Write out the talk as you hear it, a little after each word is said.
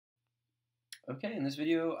Okay, in this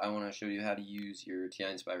video, I want to show you how to use your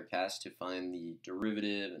TI-Nspire CAS to find the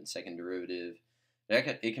derivative and second derivative.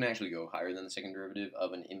 It can actually go higher than the second derivative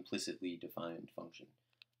of an implicitly defined function.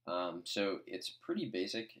 So it's pretty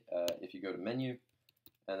basic. If you go to Menu,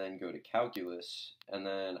 and then go to Calculus, and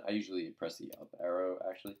then I usually press the up arrow,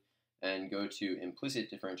 actually, and go to Implicit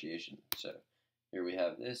Differentiation. So here we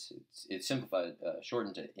have this. It's simplified,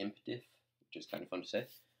 shortened to impdiff, which is kind of fun to say.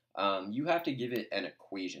 You have to give it an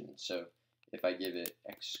equation. So if I give it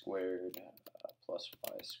x squared plus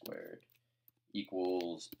y squared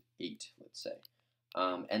equals 8, let's say.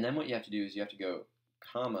 And then what you have to do is you have to go,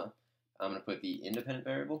 comma, I'm going to put the independent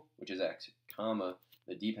variable, which is x, comma,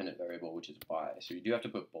 the dependent variable, which is y. So you do have to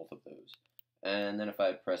put both of those. And then if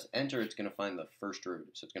I press enter, it's going to find the first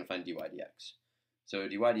derivative. So it's going to find dy dx. So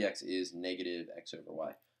dy dx is negative x over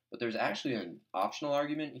y. But there's actually an optional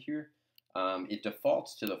argument here. It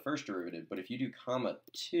defaults to the first derivative, but if you do comma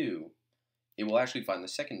 2, it will actually find the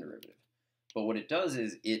second derivative. But what it does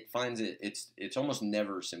is it finds it's almost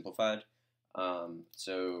never simplified.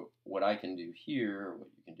 So what I can do here, or what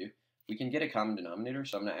you can do, we can get a common denominator.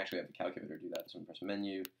 So I'm going to actually have the calculator do that. So I'm going to press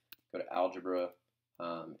menu, go to algebra.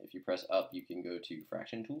 If you press up, you can go to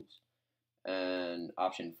fraction tools. And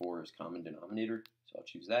option 4 is common denominator. So I'll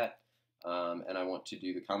choose that. And I want to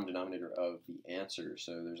do the common denominator of the answer.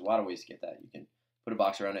 So there's a lot of ways to get that. You can put a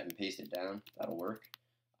box around it and paste it down. That'll work.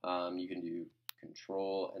 You can do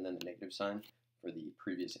control and then the negative sign for the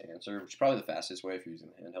previous answer, which is probably the fastest way if you're using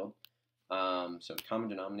the handheld. So common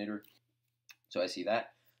denominator. So I see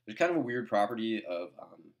that. There's kind of a weird property of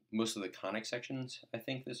most of the conic sections. I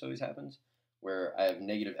think this always happens, where I have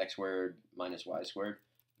negative x squared minus y squared.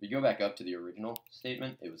 If you go back up to the original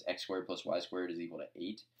statement, it was x squared plus y squared is equal to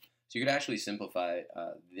 8. So you could actually simplify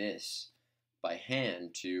this by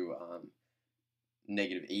hand to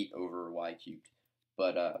negative 8 over y cubed.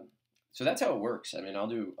 But so that's how it works. I mean, I'll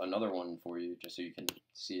do another one for you just so you can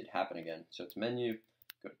see it happen again. So it's menu,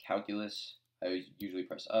 go to calculus. I usually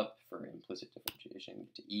press up for implicit differentiation,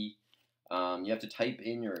 get to E. You have to type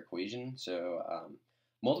in your equation. So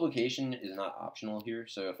multiplication is not optional here.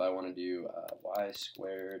 So if I want to do y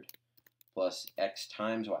squared plus x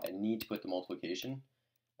times y, I need to put the multiplication.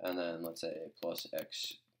 And then let's say plus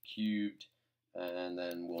x cubed. And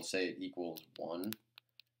then we'll say it equals 1.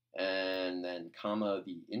 And then comma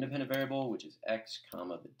the independent variable, which is x,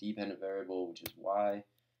 comma the dependent variable, which is y.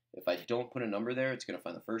 If I don't put a number there, it's going to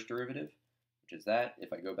find the first derivative, which is that.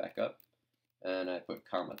 If I go back up and I put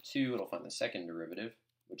comma 2, it'll find the second derivative,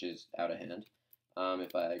 which is out of hand.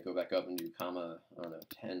 If I go back up and do comma, I don't know,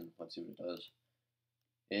 10, let's see what it does.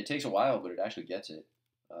 It takes a while, but it actually gets it.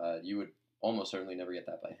 You would almost certainly never get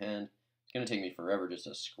that by hand. It's going to take me forever just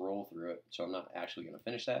to scroll through it, so I'm not actually going to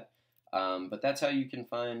finish that. But that's how you can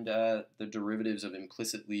find the derivatives of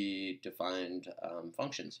implicitly defined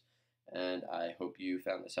functions. And I hope you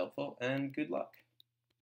found this helpful, and good luck.